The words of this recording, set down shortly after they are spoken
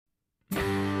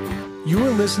You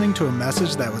are listening to a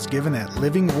message that was given at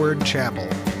Living Word Chapel,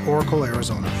 Oracle,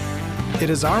 Arizona. It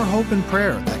is our hope and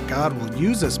prayer that God will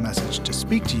use this message to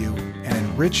speak to you and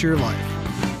enrich your life.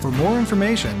 For more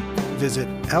information, visit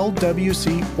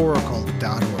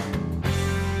lwcoracle.org.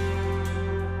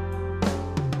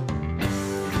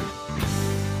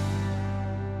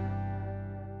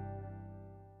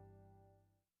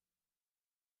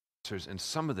 And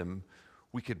some of them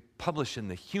we could publish in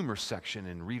the humor section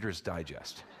in Reader's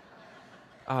Digest.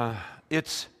 To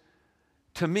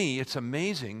me, it's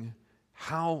amazing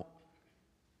how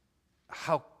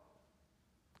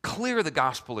clear the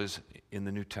gospel is in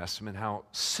the New Testament, how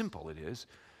simple it is,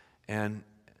 and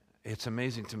it's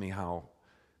amazing to me how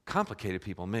complicated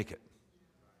people make it.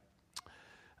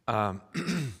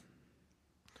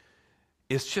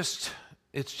 It's just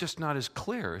not as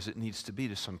clear as it needs to be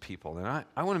to some people. And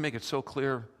I want to make it so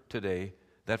clear today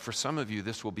that for some of you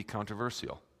this will be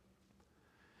controversial.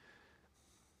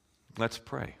 Let's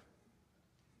pray.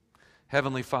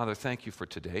 Heavenly Father, thank you for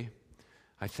today.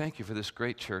 I thank you for this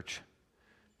great church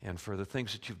and for the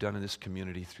things that you've done in this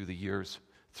community through the years,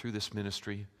 through this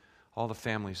ministry, all the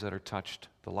families that are touched,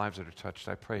 the lives that are touched.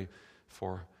 I pray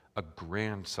for a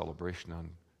grand celebration on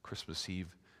Christmas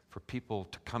Eve, for people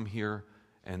to come here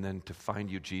and then to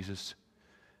find you, Jesus.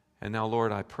 And now,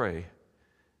 Lord, I pray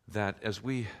that as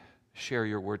we share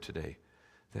your word today,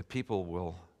 that people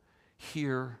will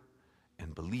hear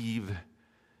and believe.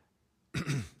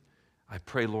 I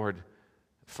pray, Lord,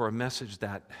 for a message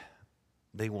that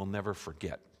they will never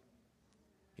forget.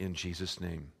 In Jesus'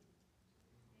 name,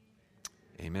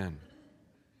 amen.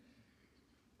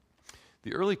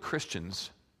 The early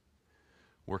Christians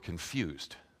were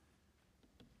confused.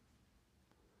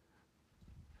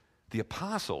 The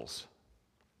apostles,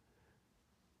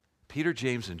 Peter,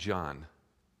 James, and John,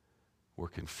 were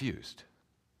confused.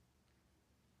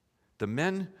 The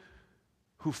men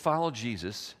who followed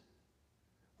Jesus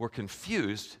were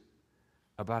confused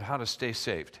about how to stay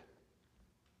saved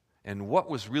and what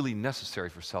was really necessary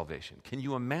for salvation. Can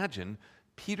you imagine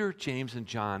Peter, James, and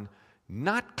John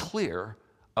not clear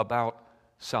about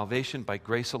salvation by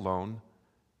grace alone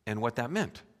and what that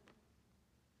meant?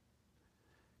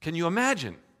 Can you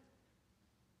imagine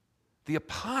the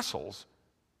apostles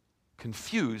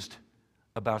confused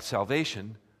about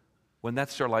salvation when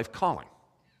that's their life calling?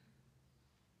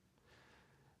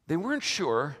 They weren't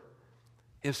sure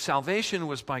if salvation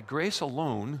was by grace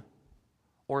alone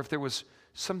or if there was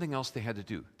something else they had to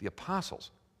do. The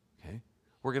apostles, okay?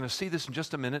 We're going to see this in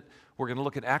just a minute. We're going to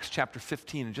look at Acts chapter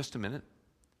 15 in just a minute.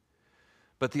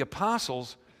 But the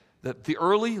apostles, the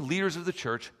early leaders of the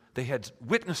church, they had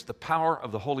witnessed the power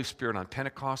of the Holy Spirit on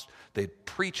Pentecost. They had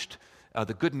preached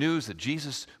the good news that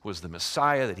Jesus was the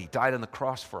Messiah, that he died on the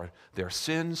cross for their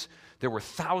sins. There were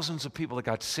thousands of people that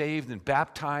got saved and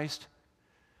baptized.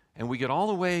 And we get all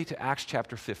the way to Acts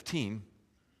chapter 15,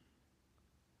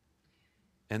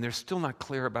 and they're still not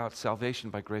clear about salvation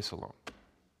by grace alone.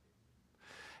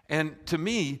 And to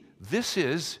me, this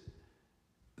is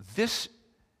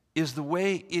the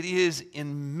way it is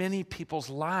in many people's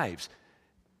lives.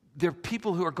 There are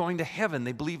people who are going to heaven.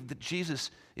 They believe that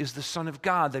Jesus is the Son of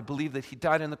God. They believe that he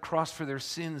died on the cross for their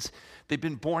sins. They've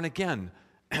been born again.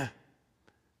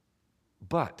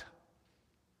 But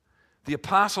the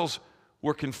apostles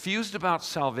were confused about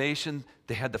salvation.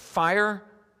 They had the fire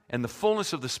and the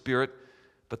fullness of the Spirit,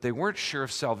 but they weren't sure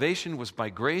if salvation was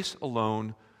by grace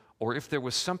alone or if there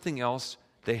was something else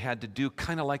they had to do,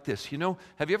 kind of like this. You know,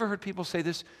 have you ever heard people say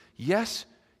this? Yes,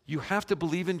 you have to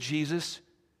believe in Jesus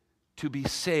to be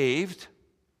saved.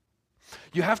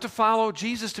 You have to follow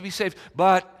Jesus to be saved,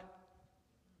 but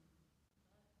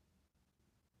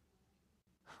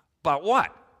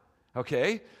what?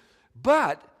 Okay?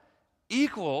 But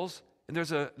equals, and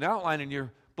there's an outline in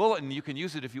your bulletin, you can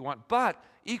use it if you want, but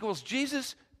equals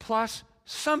Jesus plus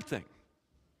something.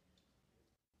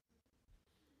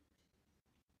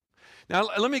 Now,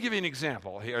 let me give you an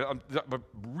example here, a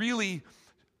really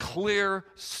clear,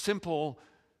 simple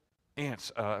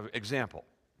example.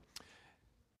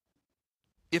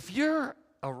 If you're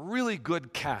a really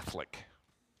good Catholic,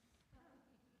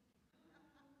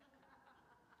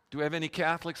 do we have any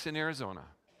Catholics in Arizona?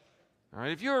 All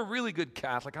right, if you're a really good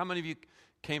Catholic, how many of you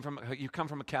come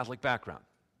from a Catholic background?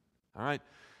 All right,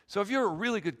 so if you're a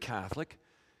really good Catholic,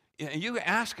 and you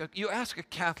ask a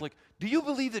Catholic, do you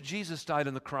believe that Jesus died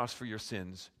on the cross for your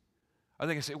sins? Are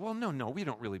they going to say, well, no, we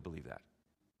don't really believe that?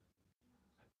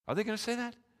 Are they going to say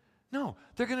that? No,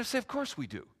 they're going to say, of course we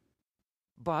do.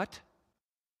 But,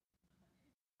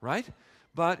 right?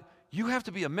 But you have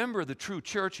to be a member of the true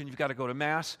church, and you've got to go to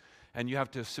Mass, and you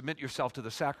have to submit yourself to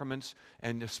the sacraments,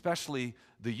 and especially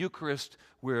the Eucharist,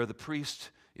 where the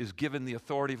priest is given the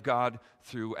authority of God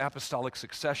through apostolic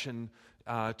succession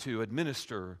to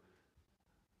administer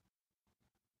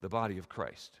the body of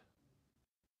Christ.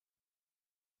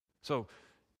 So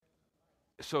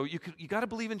you got to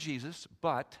believe in Jesus,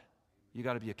 but you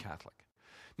got to be a Catholic.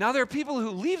 Now, there are people who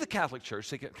leave the Catholic Church.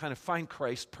 They can kind of find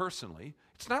Christ personally.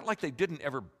 It's not like they didn't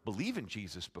ever believe in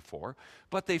Jesus before,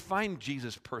 but they find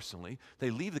Jesus personally. They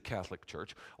leave the Catholic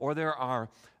Church. Or there are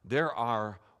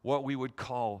what we would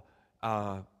call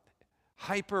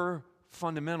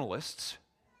hyper-fundamentalists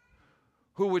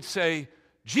who would say,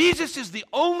 Jesus is the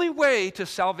only way to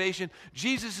salvation.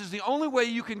 Jesus is the only way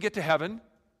you can get to heaven.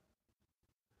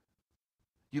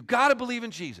 You've got to believe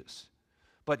in Jesus.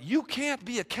 But you can't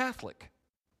be a Catholic.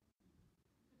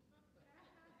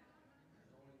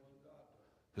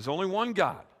 There's only one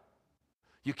God.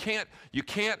 You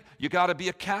got to be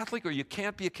a Catholic, or you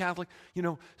can't be a Catholic.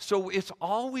 So it's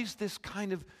always this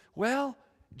kind of,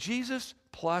 Jesus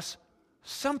plus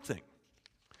something.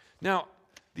 Now,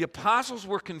 the apostles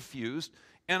were confused,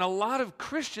 and a lot of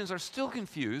Christians are still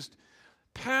confused.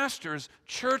 Pastors,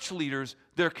 church leaders,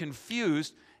 they're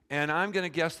confused, and I'm going to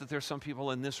guess that there's some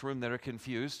people in this room that are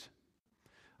confused.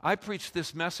 I preached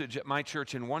this message at my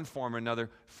church in one form or another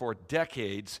for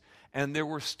decades, and there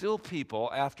were still people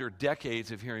after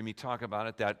decades of hearing me talk about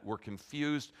it that were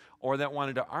confused or that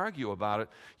wanted to argue about it.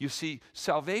 You see,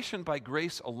 salvation by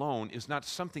grace alone is not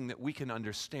something that we can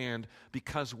understand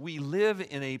because we live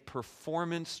in a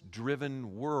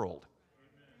performance-driven world.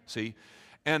 See?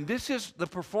 And this is the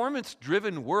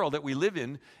performance-driven world that we live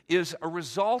in is a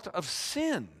result of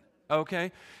sin.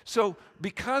 Okay? So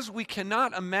because we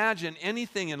cannot imagine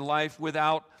anything in life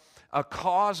without a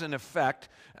cause and effect,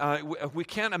 we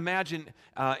can't imagine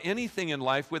anything in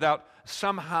life without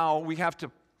somehow we have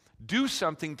to do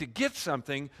something to get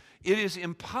something. It is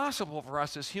impossible for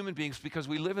us as human beings, because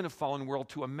we live in a fallen world,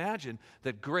 to imagine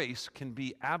that grace can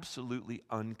be absolutely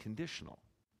unconditional.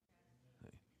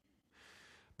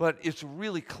 But it's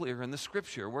really clear in the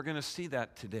Scripture. We're going to see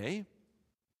that today.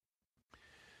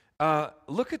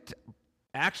 Look at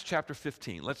Acts chapter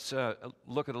 15. Let's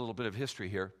look at a little bit of history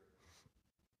here.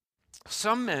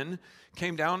 Some men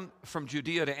came down from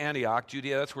Judea to Antioch.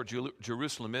 Judea, that's where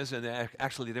Jerusalem is, and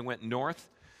actually they went north.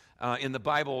 In the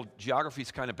Bible, geography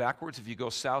is kind of backwards. If you go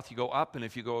south, you go up, and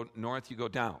if you go north, you go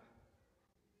down.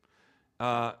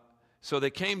 So they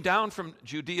came down from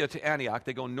Judea to Antioch.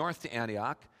 They go north to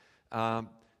Antioch.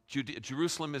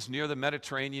 Jerusalem is near the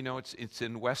Mediterranean. It's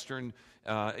in western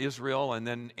Israel, and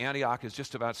then Antioch is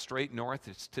just about straight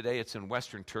north. Today it's in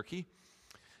western Turkey,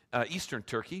 eastern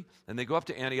Turkey. And they go up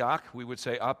to Antioch. We would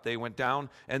say up. They went down,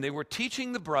 and they were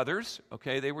teaching the brothers.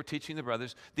 Okay, they were teaching the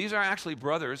brothers. These are actually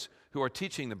brothers who are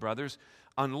teaching the brothers.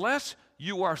 Unless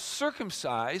you are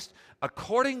circumcised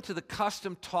according to the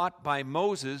custom taught by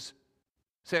Moses,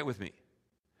 say it with me,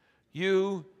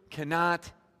 you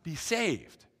cannot be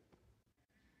saved.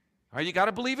 All right, you got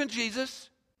to believe in Jesus,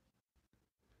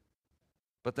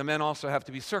 but the men also have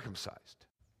to be circumcised.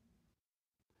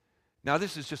 Now,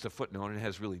 this is just a footnote, and it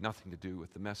has really nothing to do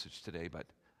with the message today, but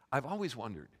I've always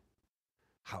wondered,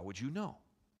 how would you know?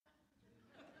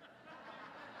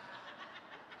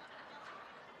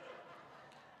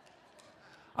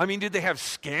 I mean, did they have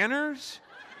scanners?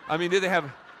 I mean, did they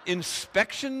have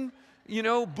inspection,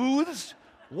 booths?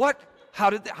 What? How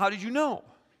did you know?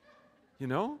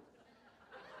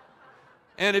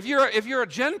 And if you're a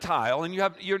Gentile and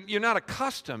you're not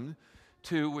accustomed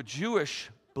to Jewish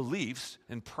beliefs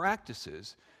and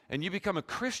practices, and you become a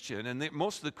Christian, and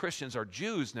most of the Christians are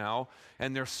Jews now,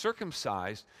 and they're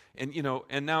circumcised, and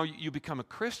now you become a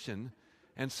Christian,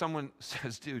 and someone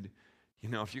says, dude,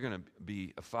 if you're going to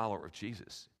be a follower of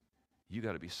Jesus, you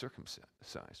got to be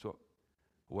circumcised. Well,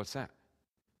 what's that?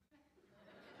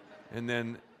 And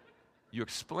then you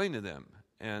explain to them,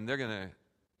 and they're going to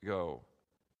go,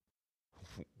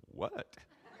 what?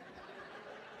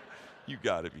 You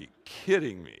got to be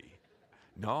kidding me.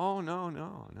 No.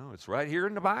 It's right here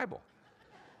in the Bible.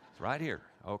 It's right here,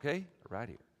 okay? Right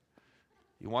here.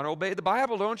 You want to obey the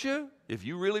Bible, don't you? If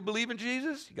you really believe in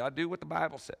Jesus, you got to do what the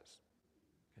Bible says.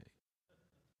 Okay.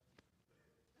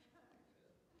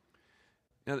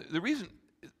 Now, the reason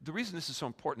this is so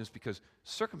important is because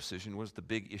circumcision was the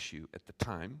big issue at the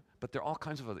time, but there are all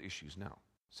kinds of other issues now,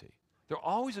 see? There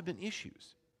always have been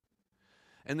issues.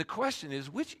 And the question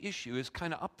is, which issue is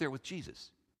kind of up there with Jesus?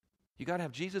 You got to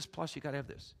have Jesus, plus you got to have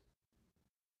this.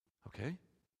 Okay?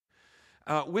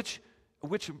 Which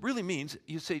really means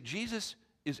you say Jesus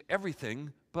is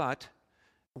everything, but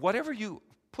whatever you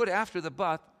put after the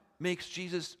but makes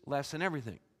Jesus less than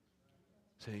everything.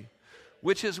 See?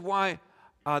 Which is why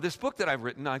this book that I've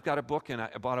written, I've got a book, and I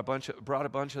brought a bunch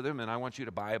of them, and I want you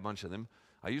to buy a bunch of them.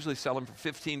 I usually sell them for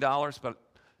 $15, but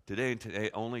today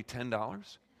only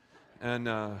 $10.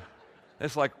 And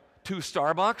it's like 2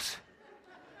 Starbucks,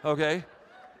 okay?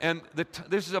 And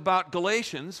this is about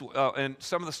Galatians, and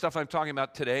some of the stuff I'm talking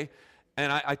about today.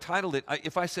 And I titled it,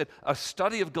 if I said a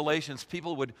study of Galatians,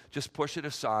 people would just push it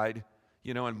aside,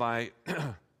 and buy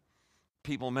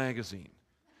People magazine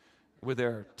with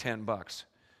their $10.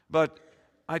 But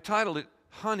I titled it,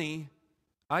 Honey,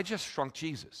 I Just Shrunk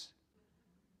Jesus.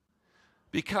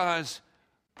 Because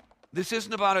this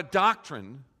isn't about a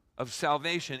doctrine of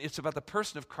salvation. It's about the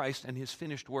person of Christ and his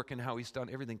finished work and how he's done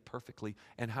everything perfectly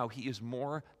and how he is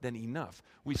more than enough.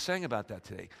 We sang about that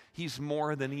today. He's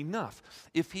more than enough.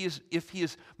 If he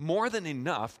is more than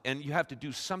enough and you have to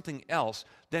do something else,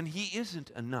 then he isn't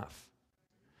enough.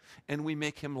 And we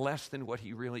make him less than what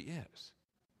he really is.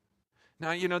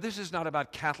 Now, this is not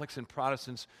about Catholics and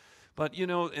Protestants, but,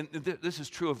 and this is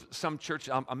true of some churches.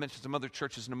 I'll mention some other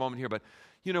churches in a moment here, but,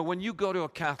 when you go to a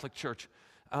Catholic church,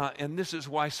 and this is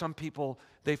why some people,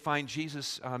 they find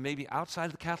Jesus maybe outside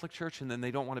of the Catholic Church, and then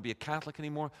they don't want to be a Catholic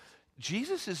anymore.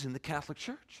 Jesus is in the Catholic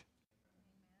Church.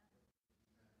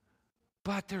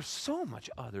 But there's so much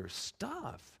other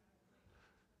stuff.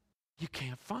 You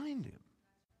can't find him.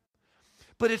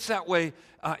 But it's that way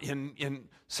in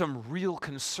some real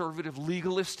conservative,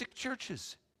 legalistic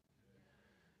churches.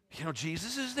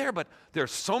 Jesus is there, but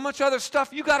there's so much other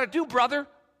stuff you got to do, brother,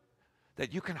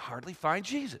 that you can hardly find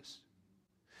Jesus.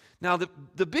 Now,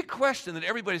 the big question that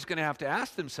everybody's going to have to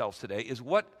ask themselves today is,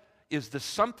 what is the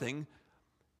something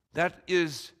that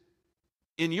is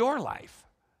in your life?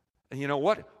 And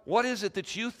what is it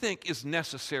that you think is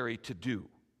necessary to do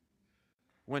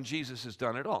when Jesus has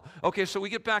done it all? Okay, so we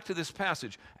get back to this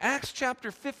passage. Acts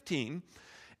chapter 15,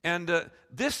 and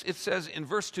it says in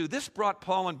verse 2, this brought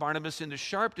Paul and Barnabas into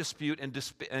sharp dispute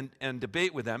and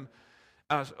debate with them.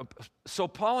 So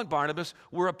Paul and Barnabas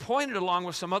were appointed along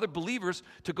with some other believers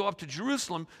to go up to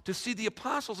Jerusalem to see the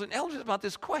apostles and elders about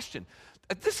this question.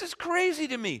 This is crazy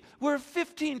to me. We're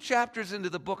 15 chapters into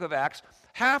the book of Acts,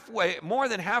 more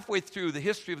than halfway through the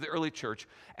history of the early church,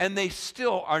 and they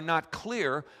still are not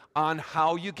clear on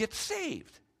how you get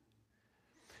saved.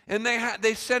 And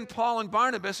they send Paul and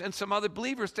Barnabas and some other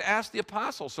believers to ask the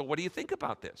apostles, so what do you think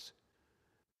about this?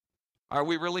 Are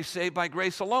we really saved by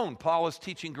grace alone? Paul is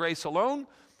teaching grace alone,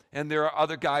 and there are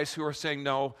other guys who are saying,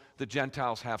 no, the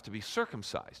Gentiles have to be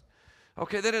circumcised.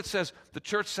 Okay, then it says, the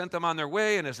church sent them on their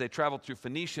way, and as they traveled through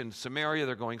Phoenicia and Samaria,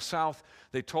 they're going south,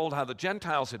 they told how the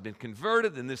Gentiles had been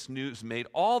converted, and this news made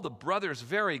all the brothers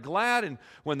very glad. And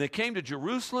when they came to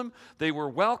Jerusalem, they were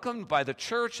welcomed by the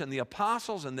church and the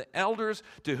apostles and the elders,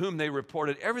 to whom they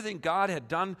reported everything God had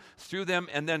done through them.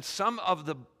 And then some of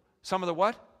the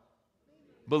what?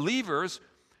 Believers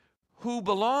who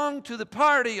belonged to the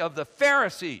party of the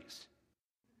Pharisees.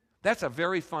 That's a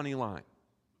very funny line.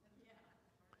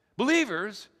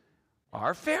 Believers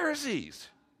are Pharisees.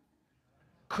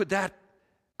 Could that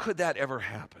ever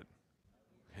happen?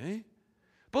 Okay?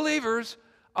 Believers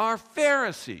are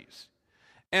Pharisees.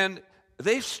 And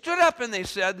they stood up and they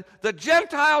said, the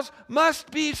Gentiles must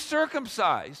be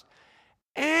circumcised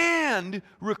and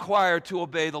required to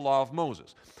obey the law of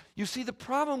Moses. You see, the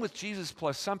problem with Jesus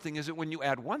plus something is that when you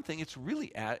add one thing, it's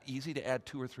really easy to add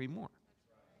 2 or 3 more.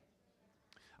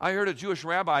 I heard a Jewish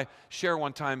rabbi share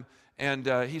one time, and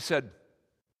he said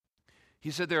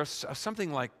there are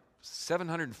something like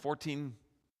 714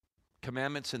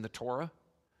 commandments in the Torah.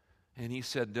 And he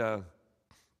said,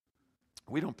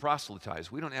 we don't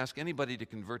proselytize. We don't ask anybody to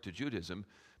convert to Judaism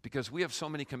because we have so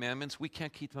many commandments, we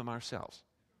can't keep them ourselves.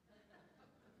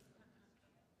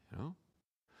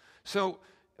 So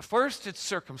first it's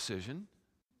circumcision,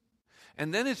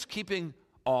 and then it's keeping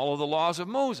all of the laws of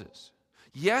Moses.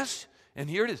 Yes, and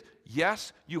here it is.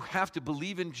 Yes, you have to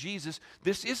believe in Jesus.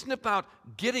 This isn't about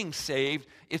getting saved.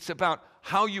 It's about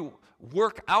how you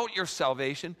work out your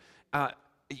salvation.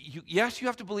 Yes, you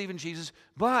have to believe in Jesus,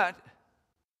 but...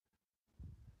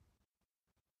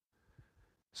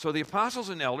 So the apostles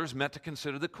and elders met to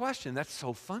consider the question. That's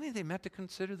so funny. They met to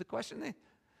consider the question. They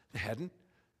hadn't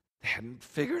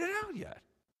figured it out yet.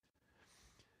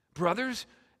 Brothers,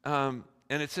 and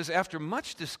it says, after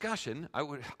much discussion, I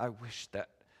wish that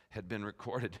had been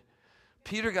recorded.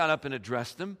 Peter got up and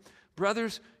addressed them.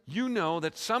 Brothers, you know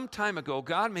that some time ago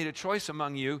God made a choice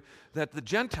among you that the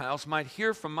Gentiles might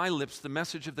hear from my lips the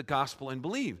message of the gospel and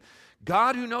believe.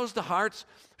 God, who knows the hearts,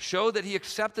 showed that he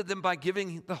accepted them by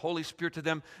giving the Holy Spirit to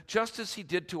them, just as he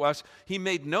did to us. He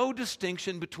made no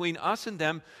distinction between us and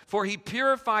them, for he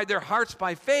purified their hearts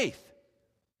by faith.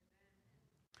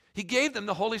 He gave them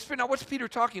the Holy Spirit. Now, what's Peter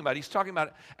talking about? He's talking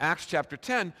about Acts chapter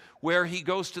 10, where he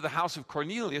goes to the house of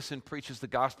Cornelius and preaches the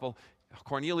gospel.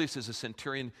 Cornelius is a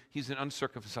centurion. He's an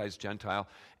uncircumcised Gentile.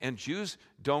 And Jews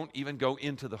don't even go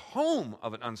into the home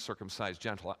of an uncircumcised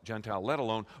Gentile, let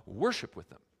alone worship with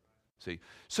them. See?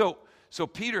 So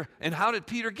Peter, and how did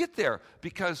Peter get there?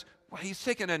 Because he's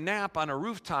taking a nap on a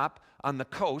rooftop on the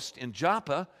coast in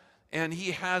Joppa, and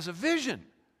he has a vision.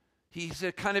 He's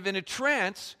kind of in a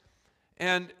trance,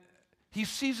 and he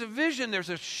sees a vision. There's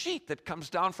a sheet that comes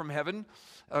down from heaven,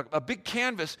 a big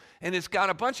canvas, and it's got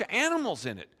a bunch of animals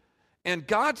in it. And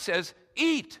God says,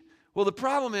 eat. Well, the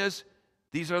problem is,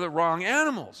 these are the wrong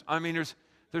animals. I mean,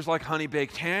 there's like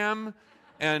honey-baked ham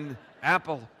and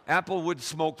applewood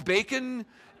smoked bacon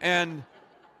and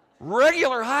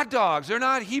regular hot dogs. They're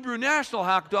not Hebrew national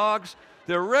hot dogs.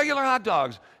 They're regular hot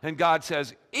dogs. And God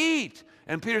says, eat.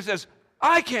 And Peter says,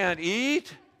 I can't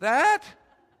eat that.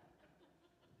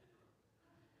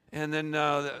 And then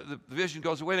the vision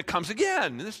goes away and it comes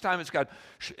again. And this time it's got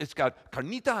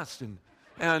carnitas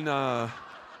and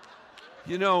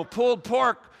pulled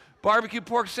pork, barbecue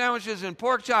pork sandwiches and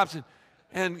pork chops.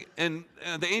 And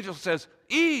the angel says,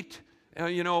 eat.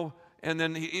 And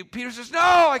then Peter says, no,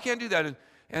 I can't do that.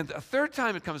 And a third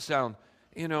time it comes down,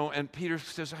 and Peter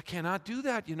says, I cannot do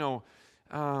that,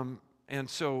 And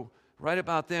so right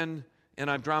about then,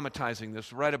 and I'm dramatizing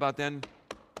this, right about then,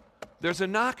 there's a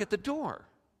knock at the door.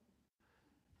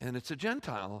 And it's a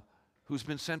Gentile who's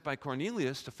been sent by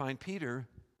Cornelius to find Peter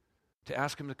to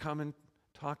ask him to come and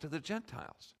talk to the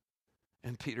Gentiles.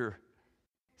 And Peter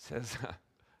says,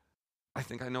 I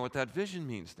think I know what that vision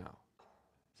means now.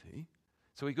 See?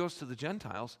 So he goes to the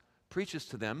Gentiles, preaches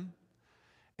to them,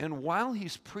 and while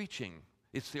he's preaching,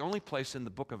 it's the only place in the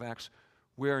book of Acts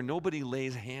where nobody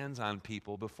lays hands on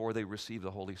people before they receive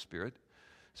the Holy Spirit.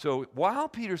 So while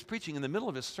Peter's preaching, in the middle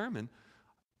of his sermon,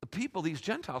 the people, these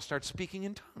Gentiles, start speaking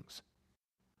in tongues.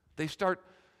 They start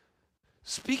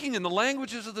speaking in the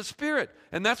languages of the Spirit.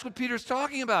 And that's what Peter's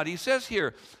talking about. He says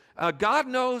here, God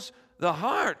knows the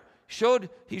heart.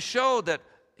 He showed that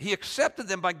he accepted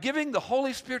them by giving the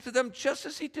Holy Spirit to them just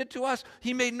as he did to us.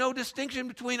 He made no distinction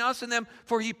between us and them,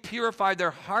 for he purified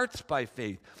their hearts by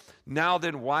faith. Now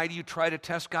then, why do you try to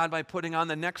test God by putting on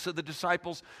the necks of the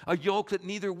disciples a yoke that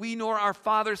neither we nor our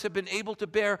fathers have been able to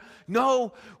bear?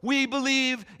 No, we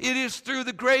believe it is through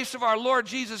the grace of our Lord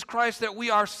Jesus Christ that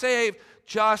we are saved,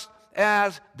 just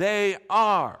as they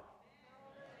are.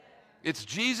 It's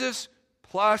Jesus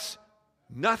plus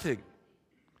nothing.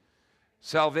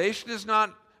 Salvation is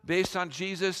not based on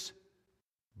Jesus,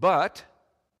 but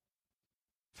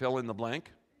fill in the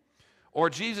blank,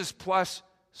 or Jesus plus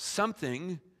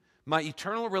something. My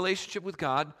eternal relationship with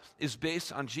God is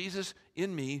based on Jesus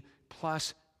in me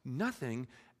plus nothing,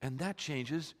 and that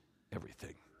changes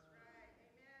everything.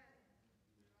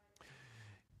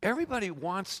 Everybody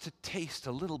wants to taste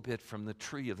a little bit from the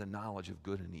tree of the knowledge of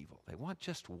good and evil. They want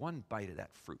just one bite of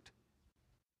that fruit.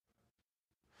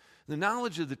 The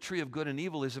knowledge of the tree of good and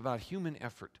evil is about human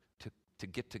effort to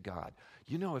get to God.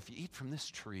 If you eat from this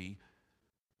tree,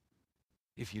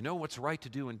 if you know what's right to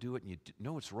do and do it, and you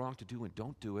know what's wrong to do and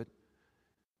don't do it,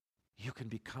 you can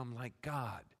become like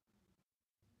God.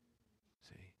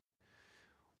 See?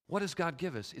 What does God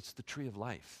give us? It's the tree of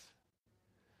life.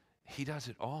 He does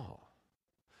it all.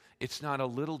 It's not a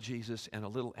little Jesus and a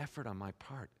little effort on my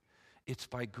part. It's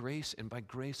by grace and by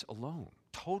grace alone.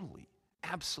 Totally.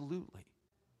 Absolutely.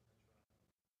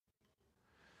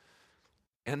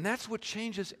 And that's what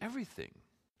changes everything.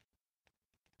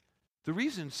 The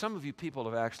reason some of you people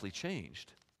have actually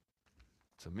changed,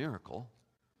 it's a miracle,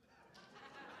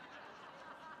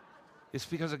 it's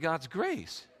because of God's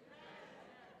grace.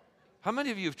 How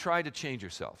many of you have tried to change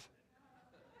yourself?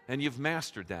 And you've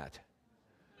mastered that?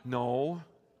 No.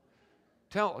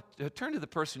 Turn to the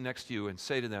person next to you and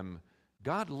say to them,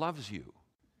 God loves you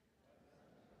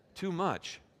too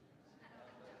much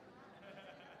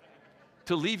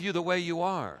to leave you the way you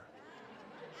are.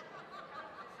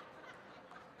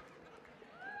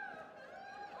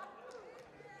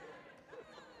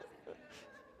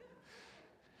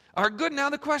 Now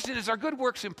the question is, are good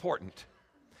works important?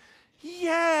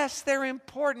 Yes, they're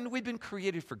important. We've been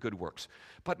created for good works,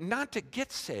 but not to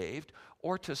get saved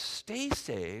or to stay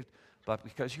saved, but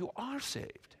because you are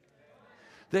saved.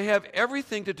 They have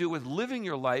everything to do with living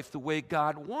your life the way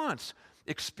God wants,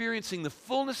 experiencing the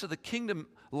fullness of the kingdom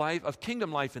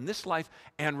life in this life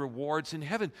and rewards in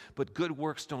heaven. But good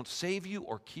works don't save you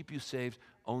or keep you saved.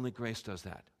 Only grace does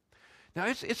that. Now,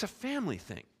 it's a family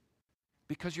thing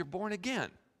because you're born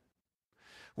again.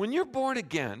 When you're born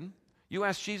again, you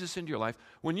ask Jesus into your life,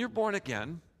 when you're born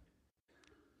again,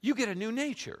 you get a new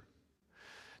nature.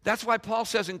 That's why Paul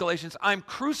says in Galatians, I'm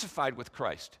crucified with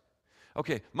Christ.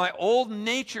 Okay, my old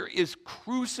nature is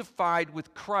crucified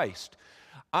with Christ.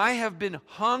 I have been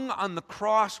hung on the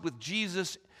cross with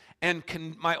Jesus, and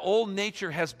my old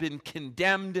nature has been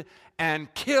condemned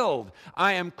and killed.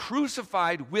 I am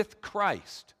crucified with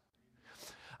Christ.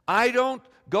 I don't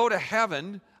go to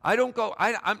heaven.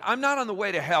 I'm not on the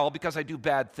way to hell because I do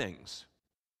bad things.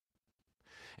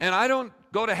 And I don't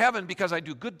go to heaven because I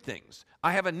do good things.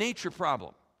 I have a nature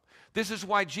problem. This is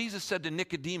why Jesus said to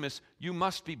Nicodemus, you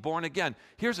must be born again.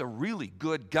 Here's a really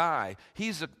good guy.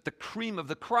 He's the cream of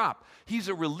the crop. He's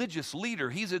a religious leader.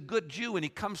 He's a good Jew, and he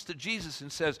comes to Jesus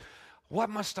and says, what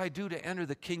must I do to enter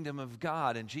the kingdom of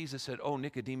God? And Jesus said, oh,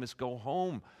 Nicodemus, go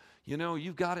home. You know,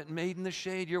 you've got it made in the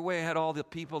shade. You're way ahead of all the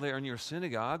people there in your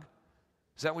synagogue.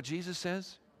 Is that what Jesus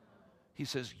says? He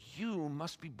says, you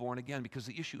must be born again, because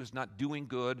the issue is not doing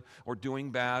good or doing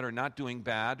bad or not doing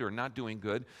bad or not doing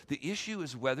good. The issue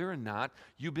is whether or not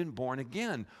you've been born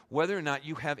again, whether or not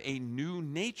you have a new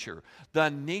nature, the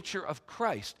nature of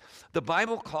Christ. The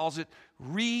Bible calls it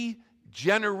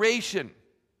regeneration.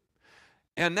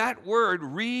 And that word,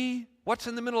 what's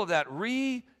in the middle of that?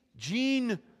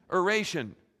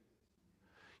 Regeneration.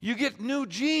 You get new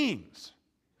genes.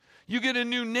 You get a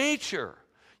new nature.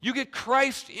 You get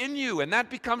Christ in you, and that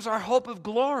becomes our hope of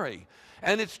glory.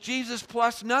 And it's Jesus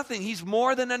plus nothing. He's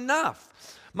more than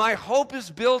enough. My hope is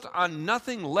built on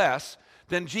nothing less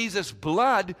than Jesus'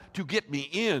 blood to get me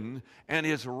in and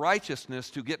his righteousness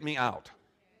to get me out.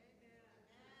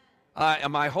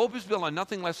 And my hope is built on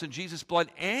nothing less than Jesus'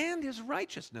 blood and his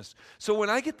righteousness. So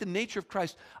when I get the nature of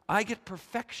Christ, I get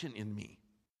perfection in me.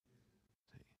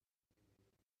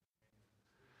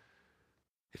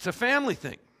 It's a family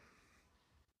thing.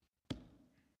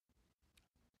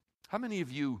 How many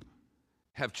of you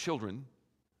have children,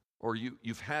 or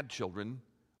you've had children,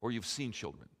 or you've seen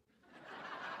children?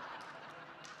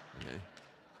 Okay.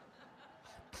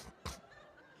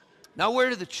 Now, where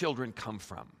do the children come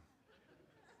from?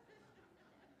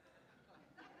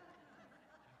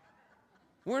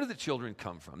 Where do the children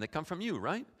come from? They come from you,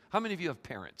 right? How many of you have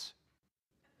parents?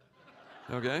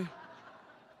 Okay.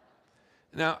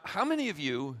 Now, how many of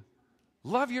you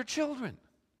love your children?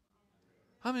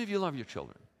 How many of you love your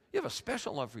children? You have a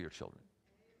special love for your children.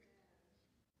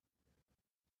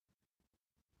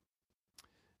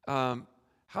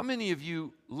 How many of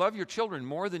you love your children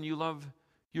more than you love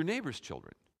your neighbor's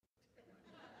children?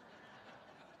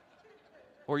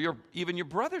 Or even your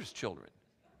brother's children?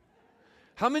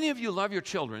 How many of you love your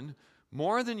children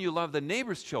more than you love the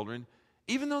neighbor's children,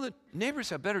 even though the neighbors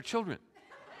have better children?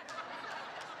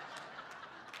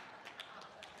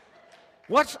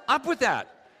 What's up with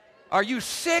that? Are you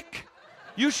sick?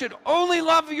 You should only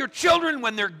love your children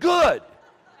when they're good.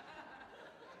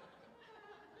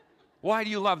 Why do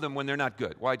you love them when they're not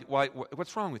good?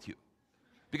 What's wrong with you?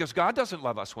 Because God doesn't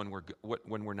love us when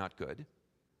we're not good.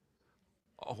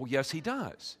 Oh, yes, he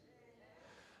does.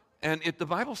 And the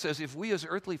Bible says if we as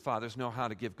earthly fathers know how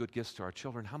to give good gifts to our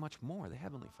children, how much more the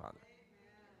Heavenly Father?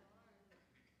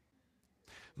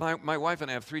 My wife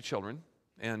and I have 3 children,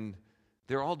 and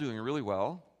they're all doing really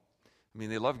well. I mean,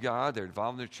 they love God, they're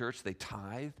involved in their church, they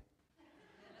tithe.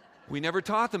 We never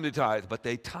taught them to tithe, but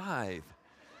they tithe.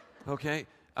 Okay?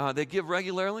 They give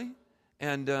regularly,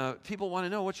 and people want to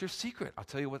know, what's your secret? I'll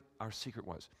tell you what our secret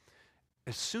was.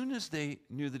 As soon as they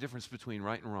knew the difference between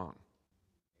right and wrong,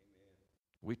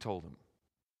 we told them,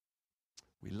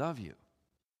 we love you,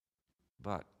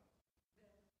 but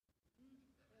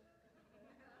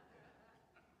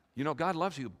you know, God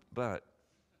loves you, but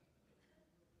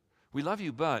we love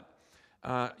you, but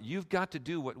you've got to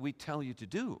do what we tell you to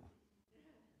do.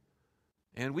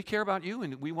 And we care about you,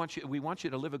 and we want you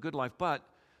to live a good life, but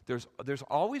there's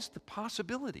always the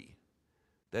possibility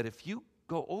that if you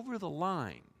go over the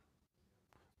line,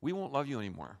 we won't love you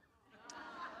anymore.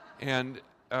 And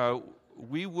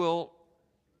we will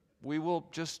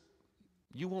just,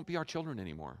 you won't be our children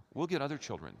anymore. We'll get other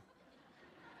children.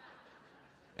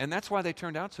 And that's why they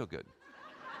turned out so good.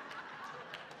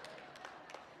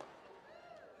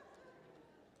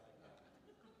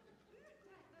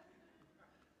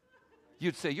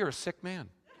 You'd say, you're a sick man.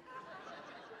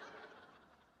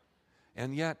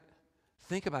 And yet,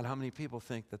 think about how many people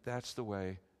think that that's the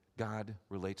way God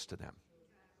relates to them.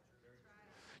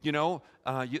 You know,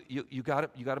 you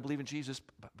got to believe in Jesus,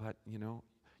 but you know,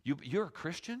 you're a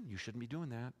Christian. You shouldn't be doing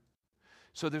that.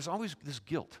 So there's always this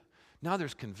guilt. Now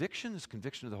there's conviction. There's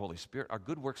conviction of the Holy Spirit. Are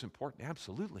good works important?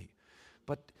 Absolutely.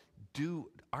 But do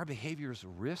our behaviors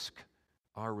risk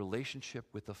our relationship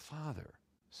with the Father?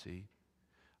 See?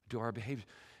 Do our behaviors?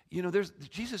 You know,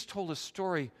 Jesus told a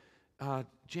story,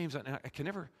 James, I can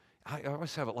never, I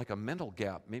always have it like a mental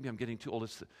gap. Maybe I'm getting too old.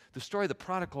 It's the story of the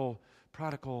prodigal.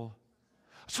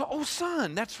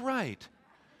 Son, that's right.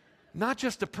 Not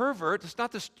just a pervert. It's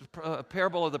not the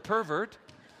parable of the pervert.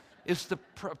 It's the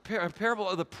parable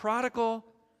of the prodigal.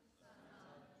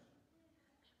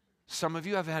 Some of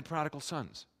you have had prodigal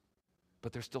sons,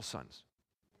 but they're still sons.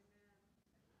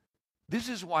 This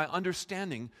is why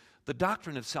understanding the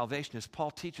doctrine of salvation, as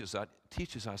Paul teaches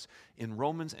us in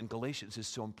Romans and Galatians, is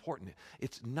so important.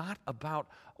 It's not about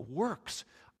works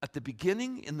at the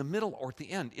beginning, in the middle, or at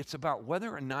the end. It's about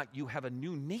whether or not you have a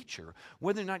new nature,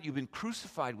 whether or not you've been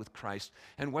crucified with Christ,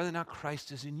 and whether or not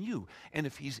Christ is in you. And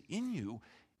if he's in you,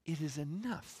 it is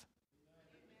enough.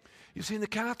 You see, in the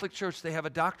Catholic Church, they have a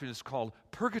doctrine that's called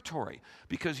purgatory,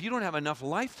 because you don't have enough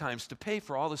lifetimes to pay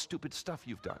for all the stupid stuff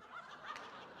you've done.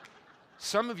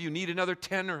 Some of you need another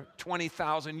 10 or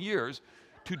 20,000 years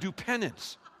to do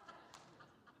penance.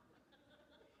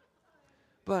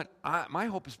 But my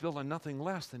hope is built on nothing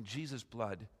less than Jesus'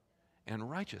 blood and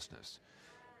righteousness.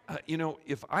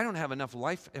 If I don't have enough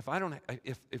life, if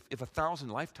 1,000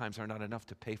 lifetimes are not enough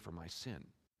to pay for my sin,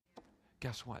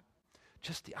 guess what?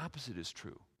 Just the opposite is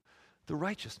true. The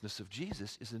righteousness of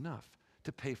Jesus is enough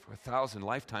to pay for 1,000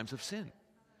 lifetimes of sin.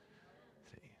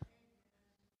 See?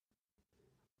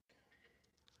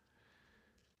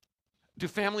 Do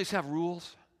families have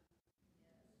rules?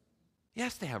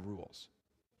 Yes, they have rules.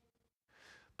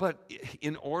 But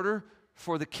in order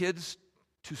for the kids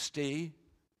to stay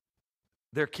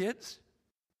their kids,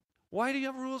 why do you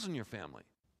have rules in your family?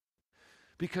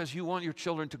 Because you want your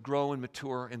children to grow and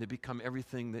mature and to become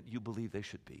everything that you believe they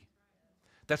should be.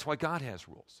 That's why God has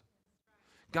rules.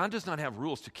 God does not have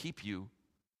rules to keep you.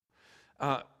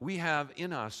 We have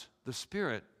in us the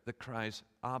Spirit that cries,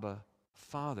 Abba,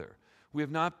 Father. We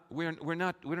don't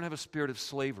have a spirit of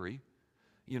slavery,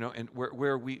 and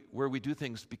where we do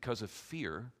things because of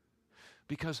fear,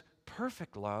 because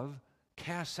perfect love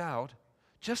casts out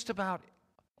just about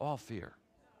all fear.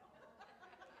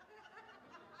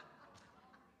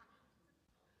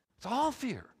 It's all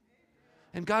fear.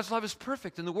 And God's love is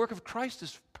perfect, and the work of Christ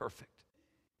is perfect.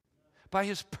 By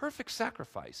his perfect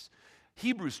sacrifice,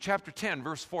 Hebrews chapter 10,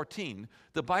 verse 14,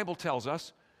 the Bible tells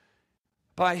us,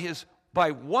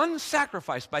 by one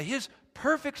sacrifice, by his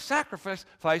perfect sacrifice,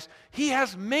 he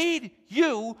has made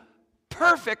you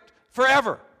perfect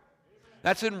forever.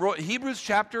 That's in Hebrews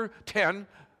chapter 10,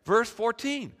 verse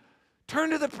 14.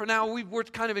 We're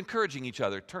kind of encouraging each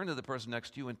other. Turn to the person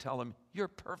next to you and tell them, you're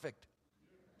perfect.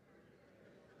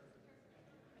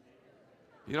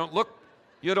 You don't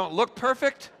look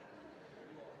perfect.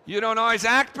 You don't always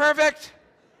act perfect.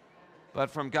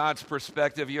 But from God's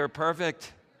perspective, you're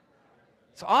perfect.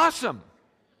 It's awesome.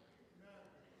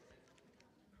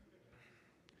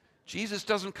 Jesus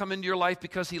doesn't come into your life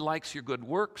because he likes your good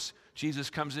works. Jesus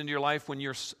comes into your life when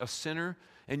you're a sinner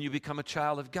and you become a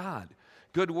child of God.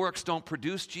 Good works don't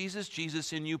produce Jesus.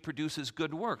 Jesus in you produces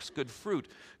good works, good fruit.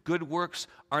 Good works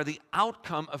are the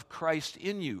outcome of Christ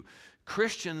in you.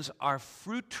 Christians are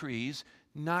fruit trees,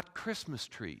 not Christmas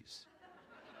trees.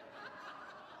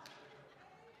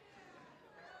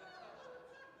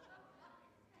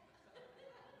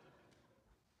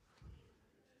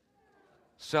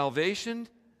 Salvation,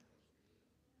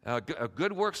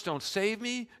 good works don't save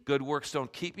me. Good works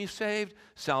don't keep me saved.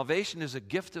 Salvation is a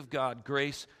gift of God,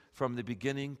 grace from the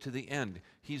beginning to the end.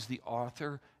 He's the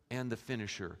author and the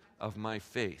finisher of my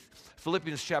faith.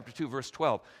 Philippians chapter 2, verse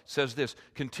 12 says this,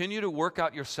 continue to work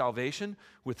out your salvation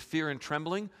with fear and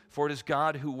trembling, for it is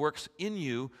God who works in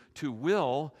you to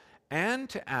will and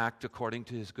to act according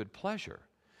to his good pleasure.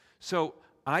 So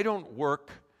I don't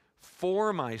work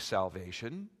for my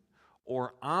salvation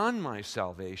or on my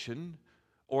salvation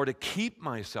or to keep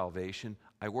my salvation.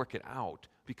 I work it out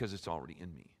because it's already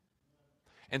in me.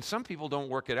 And some people don't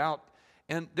work it out,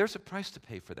 and there's a price to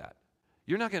pay for that.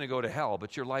 You're not going to go to hell,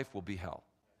 but your life will be hell.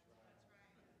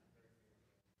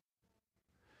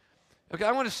 Okay,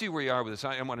 I want to see where you are with this.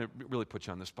 I want to really put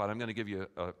you on the spot. I'm going to give you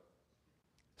a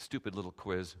stupid little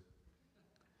quiz.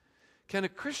 Can a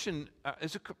Christian,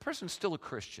 is a person still a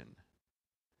Christian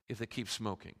if they keep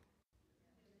smoking?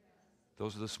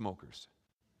 Those are the smokers.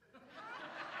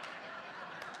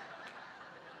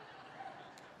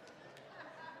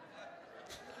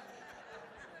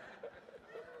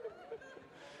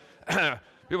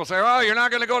 People say, oh, you're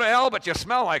not going to go to hell, but you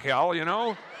smell like hell,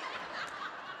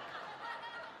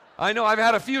 I know I've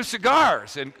had a few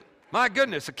cigars, and my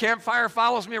goodness, a campfire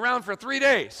follows me around for 3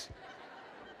 days.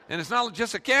 And it's not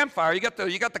just a campfire. You got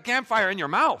the campfire in your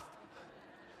mouth.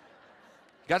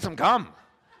 Got some gum.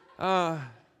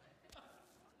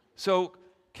 So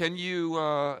can you,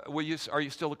 are you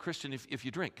still a Christian if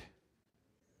you drink?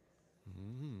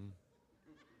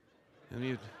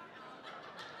 And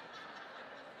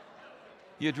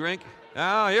you drink.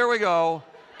 Oh, here we go.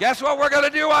 Guess what we're going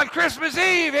to do on Christmas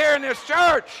Eve here in this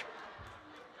church?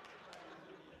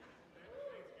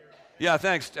 Yeah,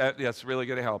 thanks. That's really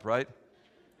going to help, right?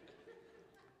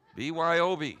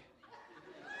 BYOB.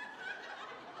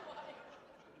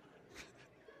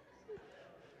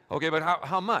 Okay, but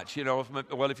how much?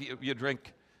 If you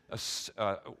drink,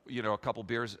 a couple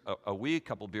beers a week,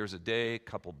 couple beers a day,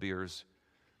 couple beers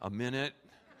a minute.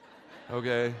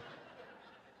 Okay.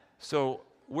 So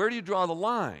where do you draw the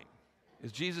line?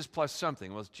 Is Jesus plus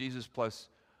something? Well, it's Jesus plus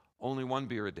only one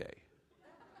beer a day.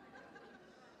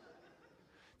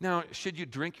 Now, should you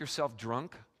drink yourself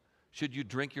drunk? Should you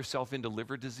drink yourself into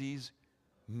liver disease?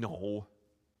 No.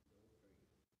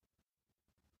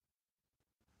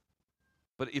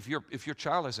 But if your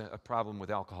child has a problem with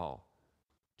alcohol,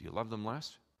 do you love them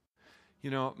less?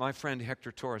 My friend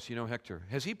Hector Torres, Hector,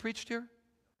 has he preached here?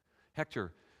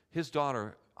 Hector, his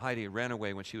daughter Heidi ran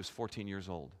away when she was 14 years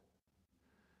old.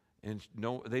 And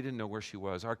they didn't know where she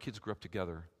was. Our kids grew up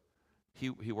together.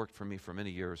 He worked for me for many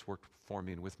years, worked for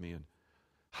me and with me. And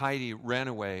Heidi ran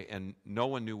away, and no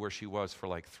one knew where she was for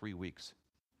like 3 weeks.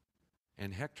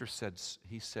 And Hector said,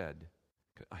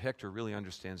 Hector really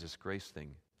understands this grace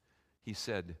thing. He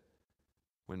said,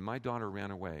 when my daughter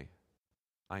ran away,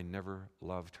 I never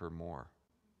loved her more.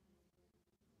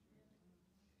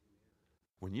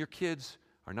 When your kids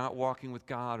are not walking with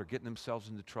God or getting themselves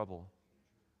into trouble,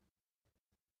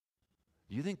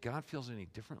 do you think God feels any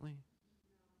differently?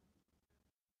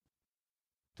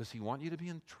 Does he want you to be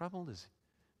in trouble?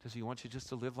 Does he want you just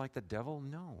to live like the devil?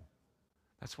 No.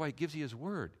 That's why he gives you his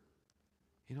word.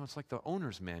 It's like the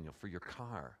owner's manual for your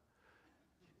car.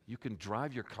 You can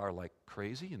drive your car like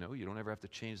crazy, you don't ever have to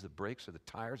change the brakes or the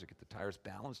tires or get the tires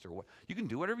balanced or what. You can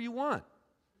do whatever you want,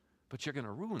 but you're going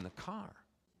to ruin the car.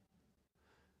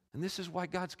 And this is why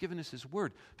God's given us his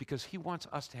word, because he wants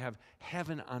us to have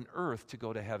heaven on earth to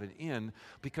go to heaven in,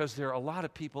 because there are a lot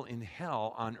of people in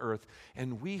hell on earth,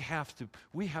 and we have to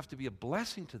be a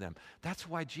blessing to them. That's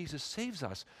why Jesus saves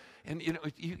us. And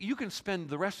you can spend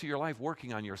the rest of your life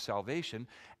working on your salvation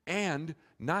and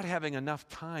not having enough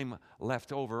time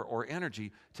left over or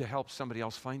energy to help somebody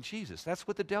else find Jesus. That's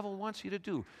what the devil wants you to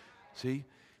do. See?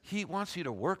 He wants you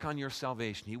to work on your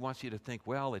salvation. He wants you to think,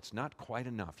 well, it's not quite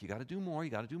enough. You got to do more,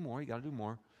 you got to do more, you got to do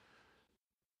more.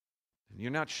 And you're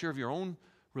not sure of your own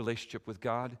relationship with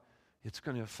God. It's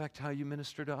going to affect how you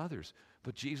minister to others.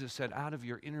 But Jesus said, out of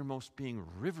your innermost being,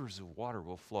 rivers of water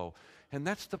will flow. And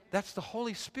that's the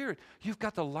Holy Spirit. You've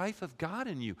got the life of God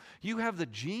in you. You have the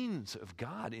genes of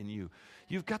God in you.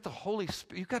 You've got the Holy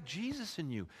Spirit. You've got Jesus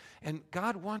in you. And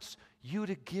God wants you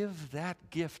to give that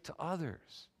gift to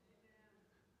others.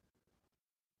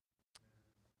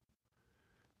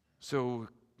 So,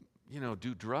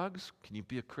 do drugs? Can you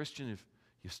be a Christian if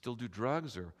you still do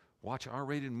drugs or watch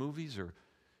R-rated movies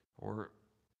or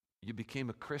you became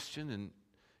a Christian and,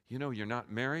 you're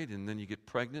not married and then you get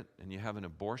pregnant and you have an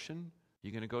abortion?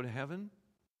 You going to go to heaven?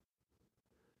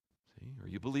 See? Or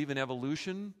you believe in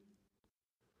evolution?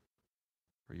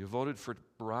 Or you voted for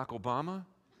Barack Obama?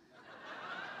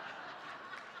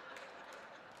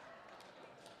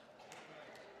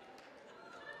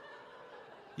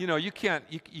 You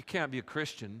can't be a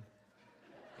Christian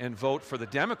and vote for the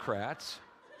Democrats.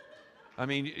 I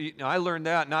mean, I learned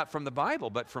that not from the Bible,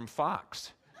 but from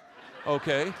Fox.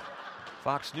 Okay?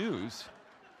 Fox News.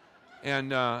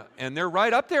 And they're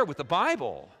right up there with the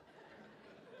Bible.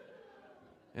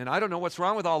 And I don't know what's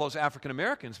wrong with all those African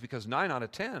Americans, because 9 out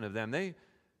of 10 of them, they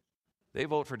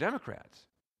vote for Democrats.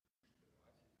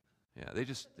 Yeah, they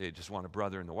just want a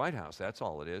brother in the White House. That's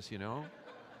all it is,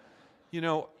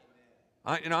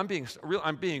 I'm being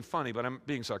funny, but I'm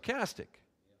being sarcastic.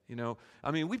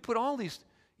 We put all these.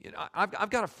 I've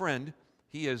got a friend.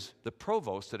 He is the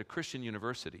provost at a Christian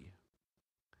university,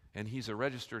 and he's a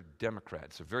registered Democrat.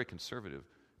 It's a very conservative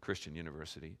Christian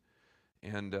university,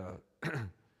 and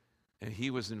and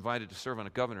he was invited to serve on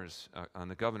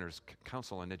the governor's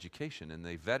council on education, and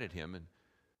they vetted him and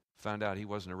found out he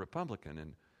wasn't a Republican.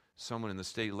 And someone in the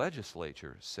state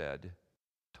legislature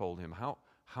told him,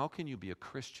 how can you be a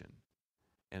Christian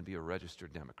and be a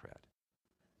registered Democrat?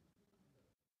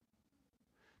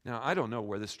 Now, I don't know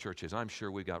where this church is. I'm sure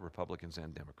we got Republicans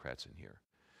and Democrats in here.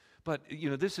 But,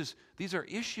 these are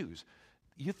issues.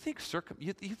 You think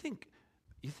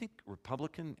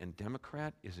Republican and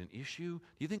Democrat is an issue?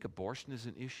 Do you think abortion is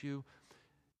an issue?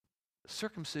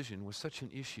 Circumcision was such an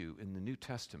issue in the New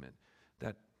Testament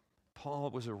that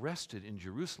Paul was arrested in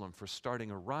Jerusalem for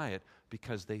starting a riot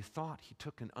because they thought he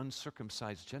took an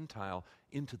uncircumcised Gentile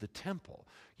into the temple.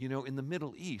 You know, in the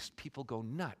Middle East, people go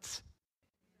nuts.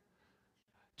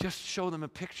 Just show them a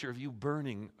picture of you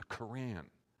burning a Quran.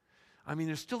 I mean,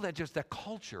 there's still that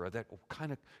culture, that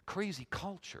kind of crazy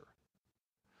culture.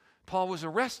 Paul was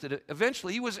arrested.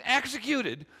 Eventually, he was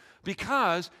executed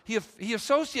because he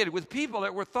associated with people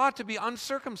that were thought to be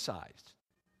uncircumcised.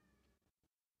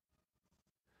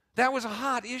 That was a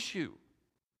hot issue.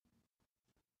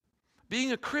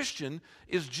 Being a Christian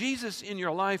is Jesus in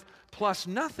your life plus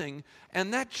nothing,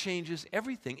 and that changes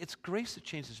everything. It's grace that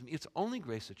changes me. It's only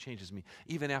grace that changes me,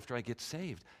 even after I get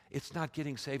saved. It's not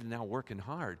getting saved and now working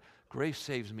hard. Grace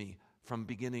saves me from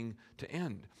beginning to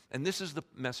end. And this is the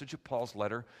message of Paul's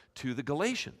letter to the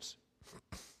Galatians.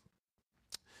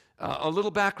 A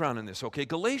little background in this, okay?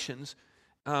 Galatians,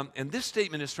 and this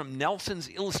statement is from Nelson's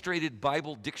Illustrated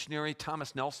Bible Dictionary.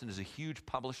 Thomas Nelson is a huge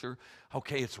publisher.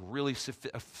 Okay, it's really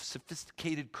a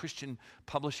sophisticated Christian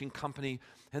publishing company,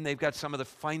 and they've got some of the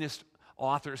finest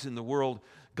authors in the world.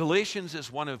 Galatians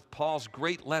is one of Paul's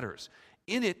great letters.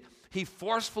 In it, he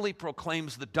forcefully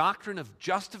proclaims the doctrine of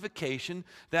justification,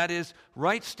 that is,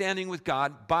 right standing with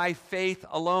God by faith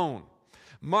alone.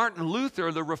 Martin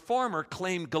Luther, the reformer,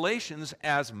 claimed Galatians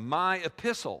as my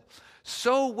epistle.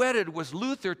 So wedded was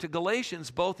Luther to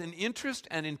Galatians, both in interest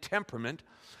and in temperament,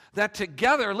 that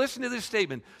together, listen to this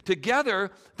statement, together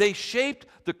they shaped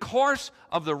the course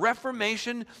of the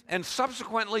Reformation and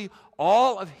subsequently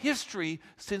all of history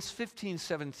since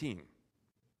 1517.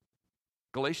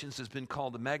 Galatians has been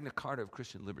called the Magna Carta of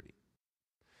Christian liberty.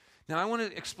 Now, I want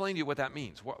to explain to you what that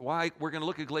means. Why we're going to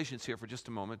look at Galatians here for just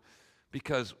a moment,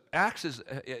 because Acts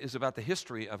is about the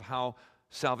history of how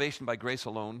salvation by grace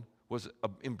alone was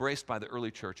embraced by the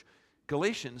early church.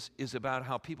 Galatians is about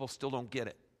how people still don't get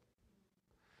it,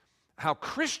 how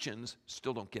Christians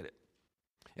still don't get it,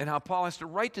 and how Paul has to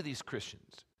write to these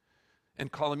Christians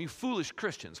and call them, you foolish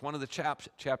Christians. One of the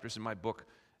chapters in my book,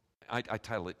 I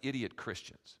title it, Idiot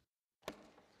Christians.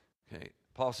 Okay,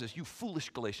 Paul says, you foolish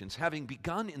Galatians, having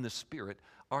begun in the Spirit,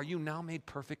 are you now made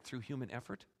perfect through human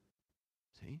effort?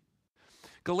 See?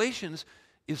 Galatians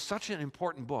is such an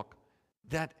important book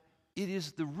that it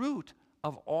is the root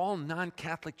of all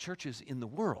non-Catholic churches in the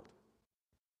world.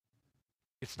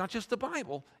 It's not just the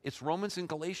Bible, it's Romans and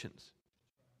Galatians.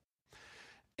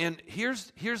 And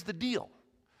here's the deal.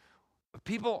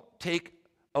 People take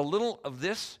a little of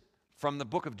this from the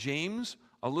book of James,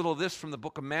 a little of this from the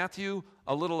book of Matthew,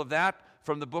 a little of that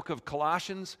from the book of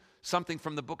Colossians, something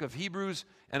from the book of Hebrews,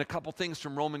 and a couple things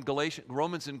from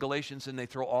Romans and Galatians, and they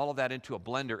throw all of that into a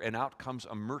blender, and out comes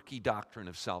a murky doctrine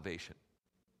of salvation.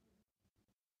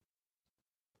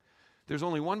 There's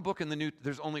only one book in the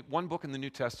New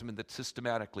Testament that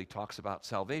systematically talks about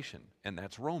salvation, and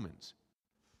that's Romans.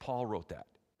 Paul wrote that.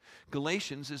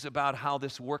 Galatians is about how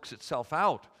this works itself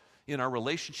out in our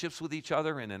relationships with each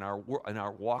other and in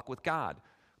our walk with God.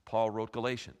 Paul wrote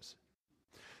Galatians.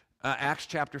 Acts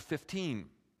chapter 15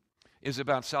 is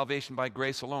about salvation by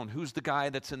grace alone. Who's the guy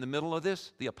that's in the middle of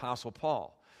this? The Apostle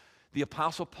Paul. The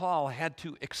Apostle Paul had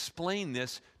to explain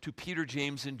this to Peter,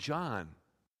 James, and John.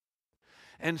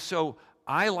 And so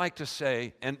I like to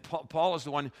say, and Paul is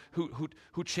the one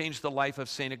who changed the life of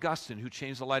St. Augustine, who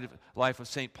changed the life of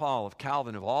St. Paul, of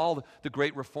Calvin, of all the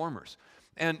great reformers.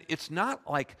 And it's not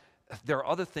like there are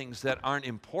other things that aren't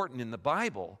important in the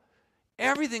Bible.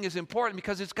 Everything is important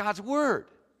because it's God's Word.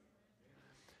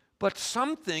 But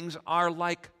some things are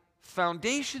like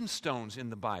foundation stones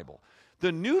in the Bible.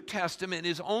 The New Testament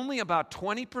is only about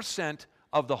 20%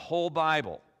 of the whole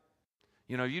Bible.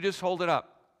 You know, you just hold it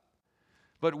up.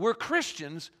 But we're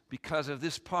Christians because of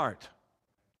this part.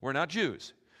 We're not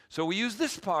Jews. So we use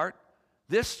this part,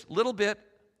 this little bit,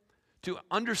 to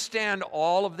understand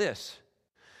all of this.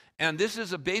 And this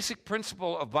is a basic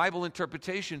principle of Bible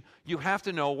interpretation. You have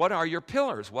to know, what are your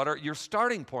pillars? What are your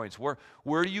starting points? Where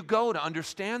do you go to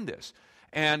understand this?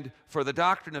 And for the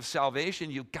doctrine of salvation,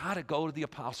 you've got to go to the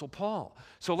Apostle Paul.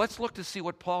 So let's look to see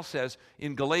what Paul says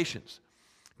in Galatians.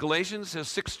 Galatians has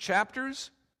 6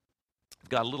 chapters. I've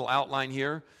got a little outline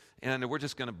here, and we're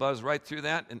just going to buzz right through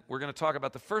that. And we're going to talk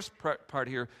about the first part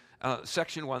here,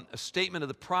 section 1, a statement of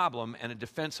the problem and a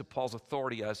defense of Paul's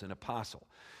authority as an apostle.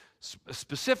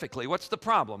 Specifically, what's the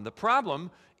problem? The problem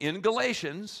in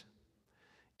Galatians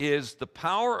is the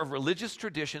power of religious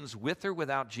traditions with or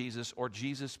without Jesus, or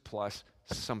Jesus plus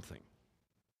something.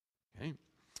 Okay?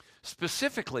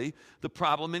 Specifically, the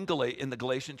problem in the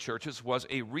Galatian churches was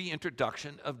a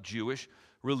reintroduction of Jewish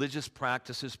religious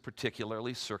practices,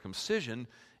 particularly circumcision,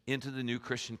 into the new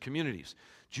Christian communities.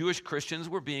 Jewish Christians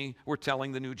were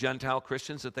telling the new Gentile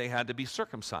Christians that they had to be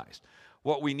circumcised.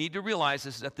 What we need to realize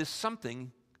is that this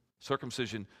something,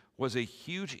 circumcision, was a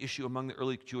huge issue among the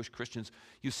early Jewish Christians.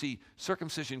 You see,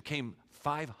 circumcision came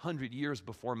 500 years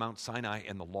before Mount Sinai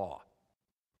and the law.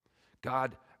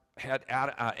 God had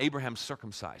Abraham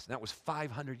circumcised, and that was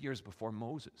 500 years before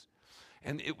Moses.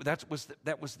 And that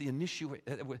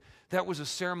was a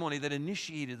ceremony that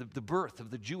initiated the birth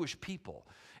of the Jewish people.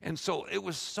 And so it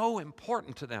was so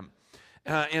important to them.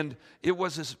 And it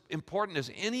was as important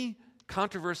as any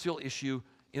controversial issue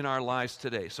in our lives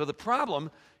today. So the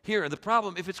problem,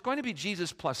 if it's going to be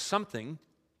Jesus plus something,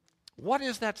 what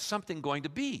is that something going to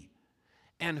be?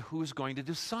 And who's going to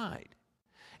decide?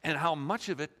 And how much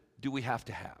of it do we have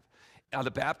to have? Are the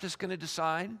Baptists going to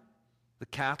decide? The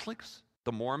Catholics?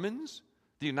 The Mormons?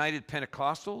 The United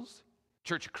Pentecostals?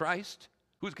 Church of Christ?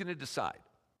 Who's going to decide?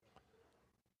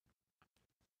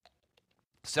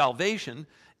 Salvation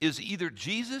is either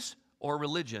Jesus or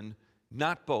religion,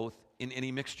 not both in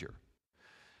any mixture.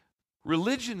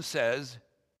 Religion says,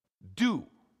 do.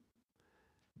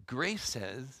 Grace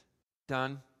says,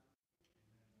 done.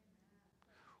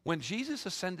 When Jesus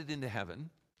ascended into heaven,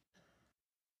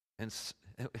 and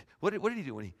what did he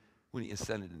do when he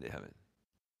ascended into heaven?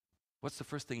 What's the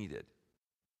first thing he did?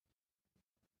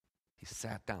 He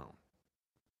sat down.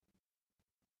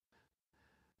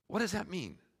 What does that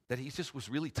mean? That he just was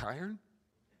really tired?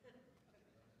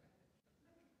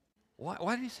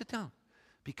 Why did he sit down?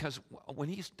 Because when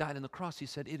he died on the cross, he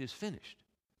said, it is finished.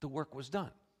 The work was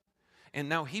done. And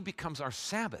now he becomes our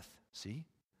Sabbath, see?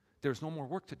 There's no more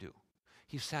work to do.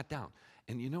 He sat down.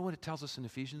 And you know what it tells us in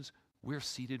Ephesians? We're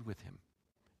seated with him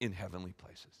in heavenly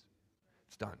places.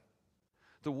 It's done.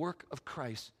 The work of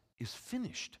Christ is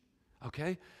finished,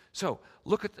 okay? So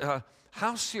look at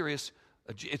how serious,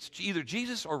 it's either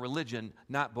Jesus or religion,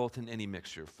 not both in any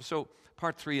mixture. So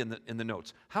part 3 in the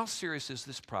notes. How serious is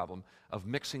this problem of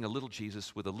mixing a little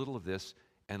Jesus with a little of this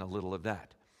and a little of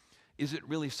that? Is it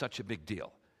really such a big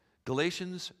deal?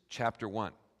 Galatians chapter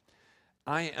 1.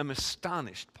 I am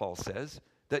astonished, Paul says,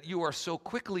 that you are so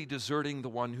quickly deserting the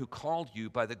one who called you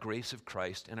by the grace of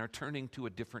Christ and are turning to a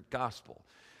different gospel.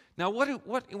 Now,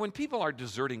 when people are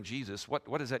deserting Jesus, what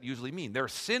does that usually mean? They're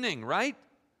sinning, right?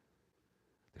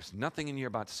 There's nothing in here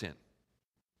about sin,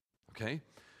 okay?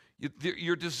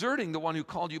 You're deserting the one who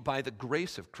called you by the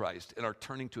grace of Christ and are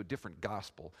turning to a different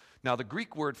gospel. Now, the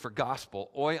Greek word for gospel,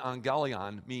 oi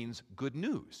angelion, means good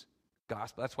news.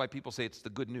 Gospel. That's why people say it's the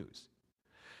good news.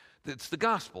 It's the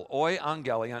gospel. Oi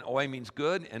angelion. Oi means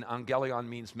good, and angelion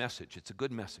means message. It's a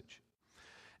good message.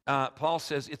 Paul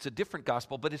says it's a different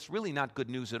gospel, but it's really not good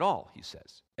news at all, he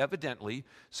says. Evidently,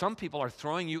 some people are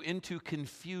throwing you into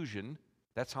confusion.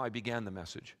 That's how I began the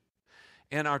message.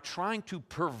 And are trying to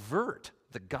pervert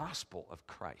the gospel of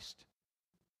Christ.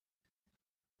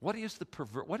 What is the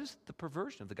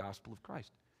perversion of the gospel of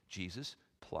Christ? Jesus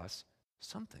plus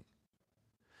something.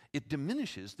 It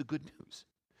diminishes the good news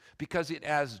because it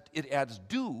adds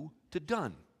do to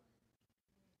done.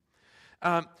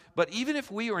 But even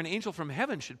if we or an angel from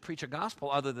heaven should preach a gospel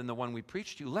other than the one we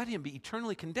preach to you, let him be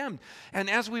eternally condemned. And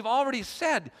as we've already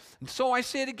said, and so I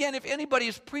say it again, if anybody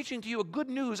is preaching to you a good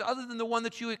news other than the one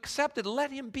that you accepted,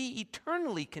 let him be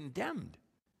eternally condemned.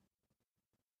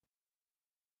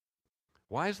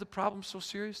 Why is the problem so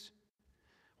serious?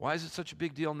 Why is it such a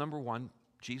big deal? Number one,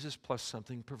 Jesus plus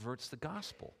something perverts the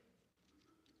gospel.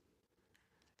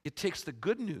 It takes the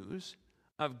good news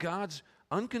of God's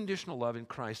unconditional love in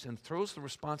Christ and throws the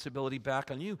responsibility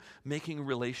back on you, making a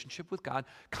relationship with God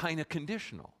kind of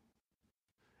conditional.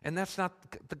 And that's not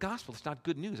the gospel. It's not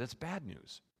good news. That's bad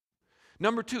news.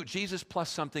 Number two, Jesus plus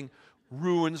something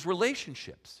ruins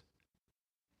relationships.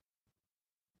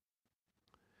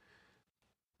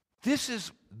 This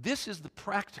is the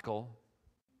practical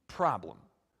problem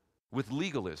with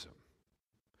legalism.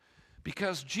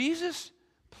 Because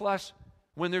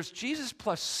when there's Jesus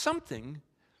plus something,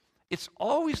 it's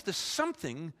always the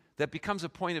something that becomes a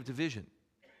point of division.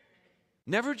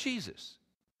 Never Jesus,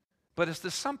 but it's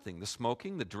the something, the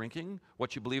smoking, the drinking,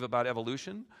 what you believe about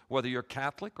evolution, whether you're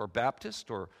Catholic or Baptist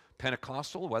or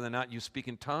Pentecostal, whether or not you speak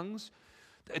in tongues.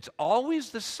 It's always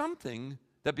the something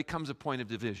that becomes a point of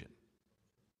division.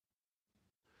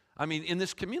 I mean, in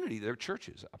this community, there are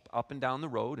churches up and down the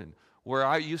road, and where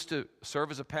I used to serve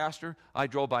as a pastor, I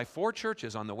drove by 4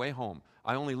 churches on the way home.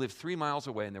 I only lived 3 miles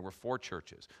away, and there were 4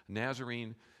 churches: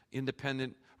 Nazarene,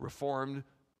 Independent, Reformed,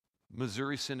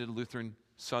 Missouri Synod Lutheran,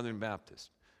 Southern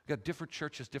Baptist. We've got different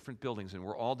churches, different buildings, and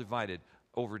we're all divided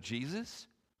over Jesus?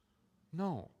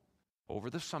 No,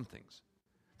 over the somethings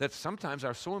that sometimes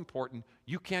are so important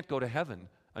you can't go to heaven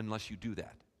unless you do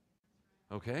that.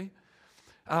 Okay?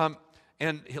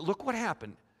 And look what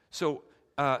happened. So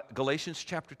Galatians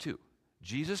chapter 2.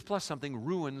 Jesus plus something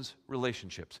ruins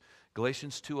relationships.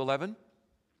 Galatians 2:11.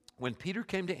 When Peter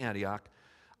came to Antioch,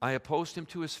 I opposed him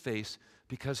to his face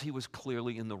because he was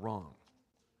clearly in the wrong.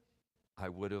 I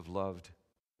would have loved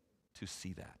to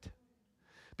see that.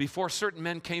 Before certain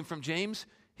men came from James,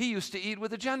 he used to eat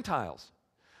with the Gentiles.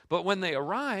 But when they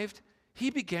arrived, he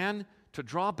began to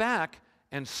draw back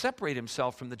and separate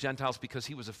himself from the Gentiles because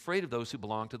he was afraid of those who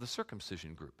belonged to the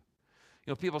circumcision group.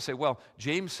 You know, people say, well,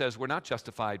 James says we're not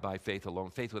justified by faith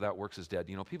alone. Faith without works is dead.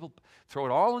 You know, people throw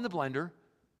it all in the blender,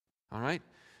 all right?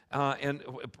 And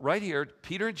right here,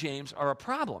 Peter and James are a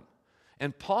problem.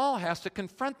 And Paul has to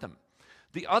confront them.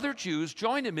 The other Jews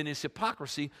joined him in his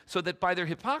hypocrisy so that by their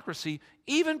hypocrisy,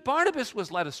 even Barnabas was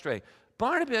led astray.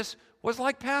 Barnabas was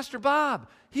like Pastor Bob.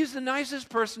 He's the nicest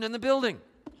person in the building.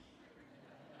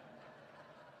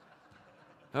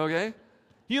 Okay?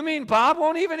 You mean Bob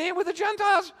won't even eat with the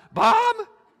Gentiles? Bob?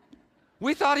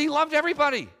 We thought he loved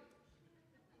everybody.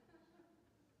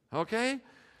 Okay?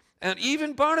 And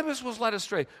even Barnabas was led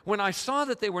astray. When I saw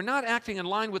that they were not acting in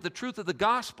line with the truth of the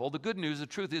gospel, the good news, the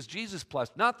truth is Jesus plus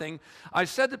nothing, I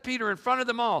said to Peter in front of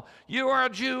them all, you are a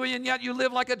Jew and yet you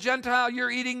live like a Gentile.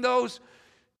 You're eating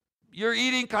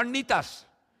carnitas.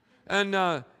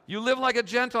 And you live like a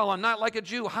Gentile and not like a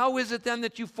Jew. How is it then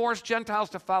that you force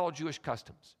Gentiles to follow Jewish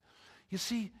customs? You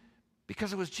see,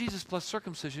 because it was Jesus plus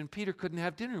circumcision, Peter couldn't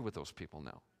have dinner with those people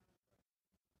now.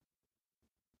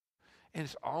 And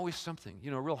it's always something.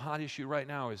 You know, a real hot issue right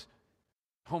now is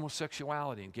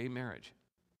homosexuality and gay marriage.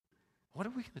 What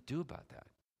are we going to do about that?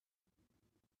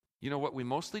 You know what we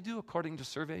mostly do, according to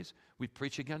surveys? We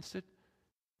preach against it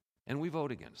and we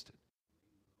vote against it.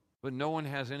 But no one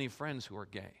has any friends who are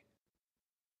gay.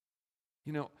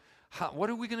 You know, what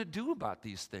are we going to do about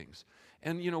these things?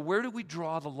 And, you know, where do we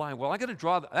draw the line? Well, I got to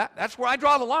draw, that's where I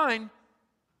draw the line.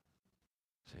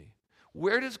 See,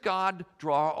 where does God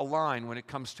draw a line when it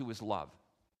comes to his love?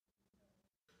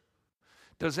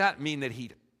 Does that mean that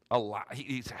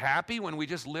he's happy when we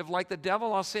just live like the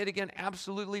devil? I'll say it again,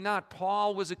 absolutely not.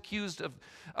 Paul was accused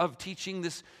of teaching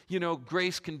this, you know,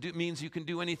 grace means you can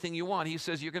do anything you want. He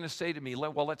says, you're going to say to me,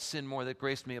 well, let's sin more that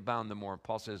grace may abound the more.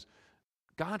 Paul says,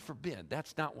 God forbid,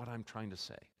 that's not what I'm trying to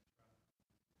say.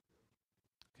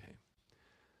 Okay.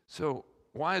 So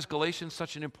why is Galatians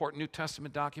such an important New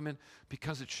Testament document?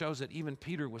 Because it shows that even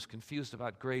Peter was confused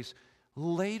about grace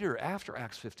later, after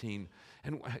Acts 15.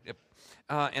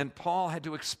 And Paul had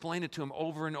to explain it to him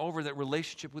over and over that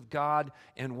relationship with God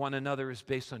and one another is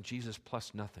based on Jesus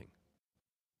plus nothing.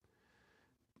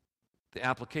 The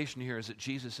application here is that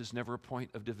Jesus is never a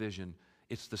point of division.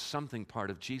 It's the something part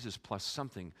of Jesus plus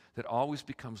something that always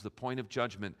becomes the point of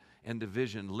judgment and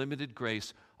division. Limited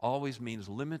grace always means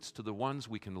limits to the ones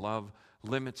we can love,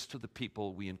 limits to the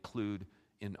people we include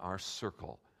in our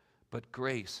circle. But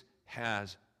grace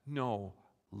has no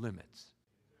limits.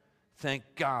 Thank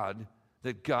God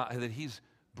that he's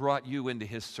brought you into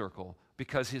his circle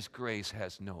because his grace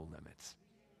has no limits.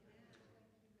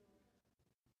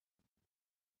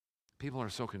 People are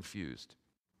so confused.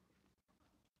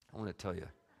 I want to tell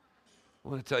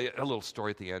you a little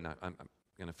story at the end. I'm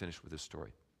going to finish with this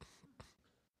story.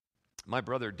 My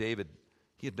brother David,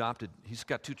 he's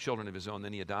got 2 children of his own,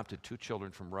 then he adopted 2 children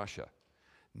from Russia,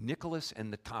 Nicholas and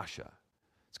Natasha.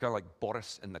 It's kind of like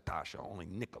Boris and Natasha, only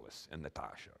Nicholas and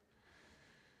Natasha.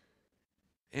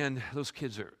 And those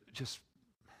kids they're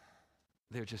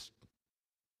just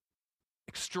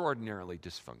extraordinarily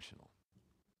dysfunctional.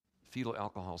 Fetal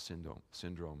alcohol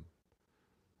syndrome,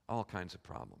 all kinds of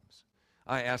problems.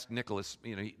 I asked Nicholas,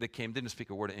 you know, they came, didn't speak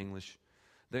a word of English.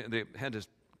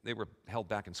 They were held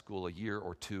back in school a year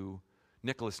or 2.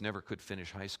 Nicholas never could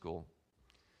finish high school.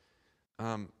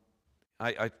 I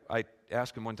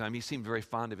asked him one time, he seemed very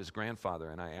fond of his grandfather,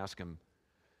 and I asked him,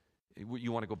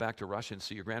 you want to go back to Russia and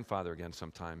see your grandfather again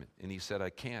sometime? And he said, I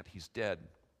can't, he's dead.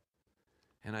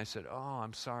 And I said, oh,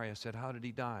 I'm sorry. I said, how did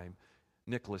he die?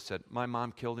 Nicholas said, my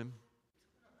mom killed him.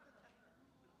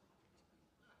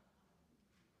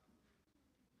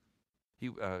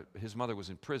 His mother was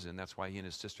in prison. That's why he and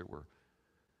his sister were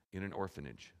in an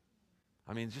orphanage.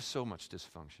 I mean, just so much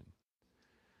dysfunction.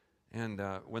 And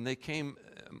when they came,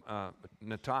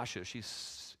 Natasha,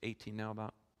 she's 18 now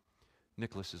about.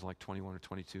 Nicholas is like 21 or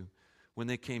 22. When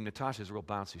they came, Natasha's real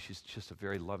bouncy. She's just a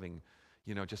very loving,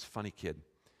 you know, just funny kid.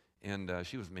 And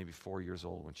she was maybe 4 years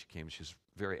old when she came. She was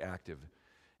very active.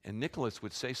 And Nicholas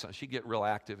would say something. She'd get real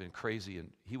active and crazy,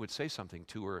 and he would say something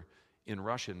to her in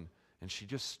Russian, and she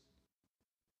just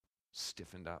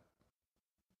stiffened up.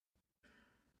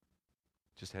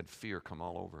 Just had fear come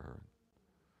all over her.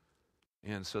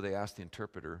 And so they asked the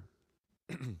interpreter,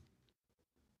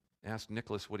 asked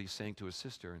Nicholas what he's saying to his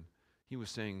sister, and he was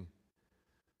saying,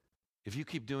 if you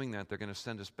keep doing that, they're going to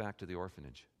send us back to the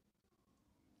orphanage.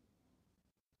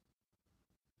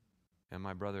 And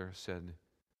my brother said,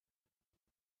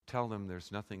 tell them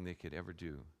there's nothing they could ever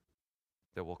do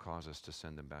that will cause us to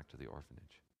send them back to the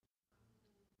orphanage.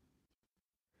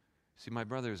 See, my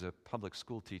brother is a public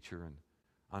school teacher, and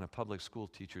on a public school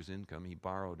teacher's income, he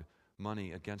borrowed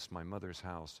money against my mother's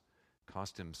house.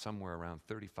 Cost him somewhere around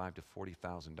 $35,000 to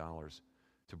 $40,000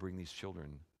 to bring these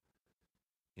children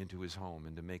into his home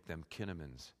and to make them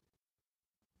Kinnamans.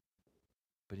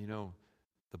 But you know,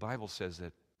 the Bible says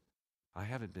that I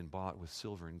haven't been bought with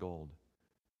silver and gold.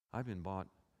 I've been bought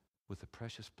with the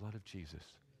precious blood of Jesus.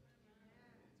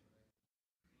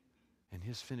 And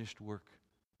his finished work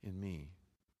in me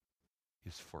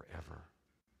is forever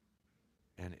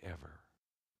and ever.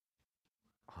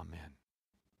 Amen.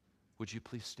 Would you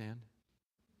please stand?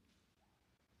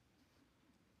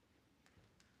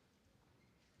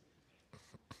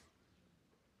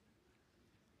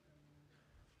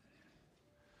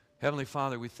 Heavenly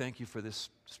Father, we thank you for this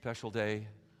special day.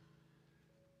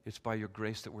 It's by your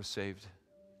grace that we're saved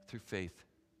through faith.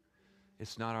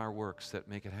 It's not our works that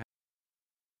make it happen.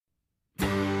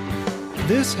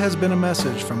 This has been a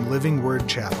message from Living Word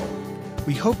Chapel.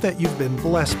 We hope that you've been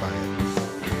blessed by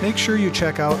it. Make sure you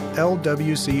check out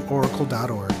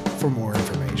lwcoracle.org for more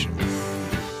information.